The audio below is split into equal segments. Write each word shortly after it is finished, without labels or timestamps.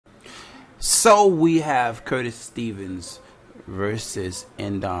So we have Curtis Stevens versus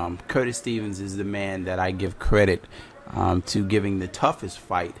Ndam. Curtis Stevens is the man that I give credit to giving the toughest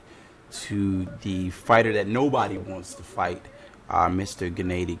fight to the fighter that nobody wants to fight, Mr.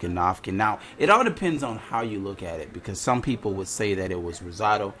 Gennady Golovkin. Now, it all depends on how you look at it, because some people would say that it was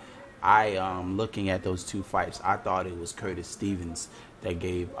Rosado. Looking at those two fights, I thought it was Curtis Stevens that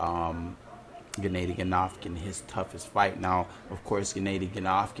gave Gennady Golovkin his toughest fight. Now, of course, Gennady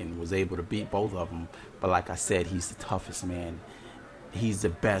Golovkin was able to beat both of them, but like I said, he's the toughest man. He's the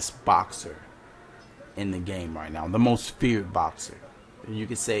best boxer in the game right now, the most feared boxer. You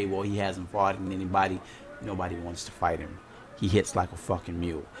could say, well, he hasn't fought anybody. Nobody wants to fight him. He hits like a fucking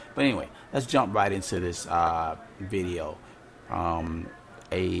mule. But anyway, let's jump right into this video.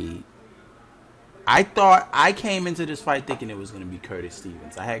 I came into this fight thinking it was going to be Curtis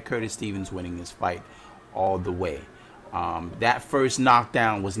Stevens. I had Curtis Stevens winning this fight all the way. That first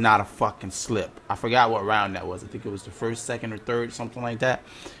knockdown was not a fucking slip. I forgot what round that was. I think it was the first, second, or third, something like that.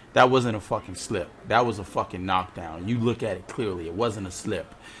 That wasn't a fucking slip. That was a fucking knockdown. You look at it clearly. It wasn't a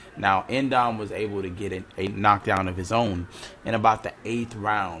slip. Now, Ndam was able to get a knockdown of his own in about the 8th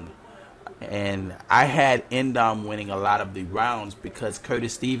round. And I had Ndam winning a lot of the rounds because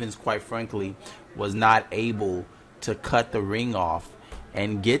Curtis Stevens, quite frankly, was not able to cut the ring off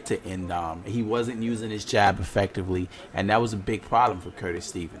and get to Ndam. He wasn't using his jab effectively, and that was a big problem for Curtis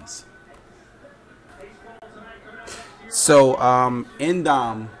Stevens. So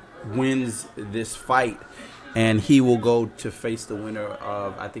Ndam wins this fight, and he will go to face the winner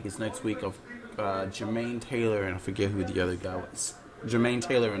of, I think it's next week, of Jermaine Taylor, and I forget who the other guy was. Jermaine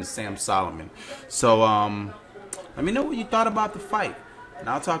Taylor and Sam Solomon. So let me know what you thought about the fight, and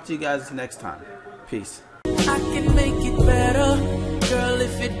I'll talk to you guys next time. Peace. I can make it better, girl,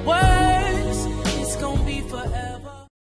 if it works.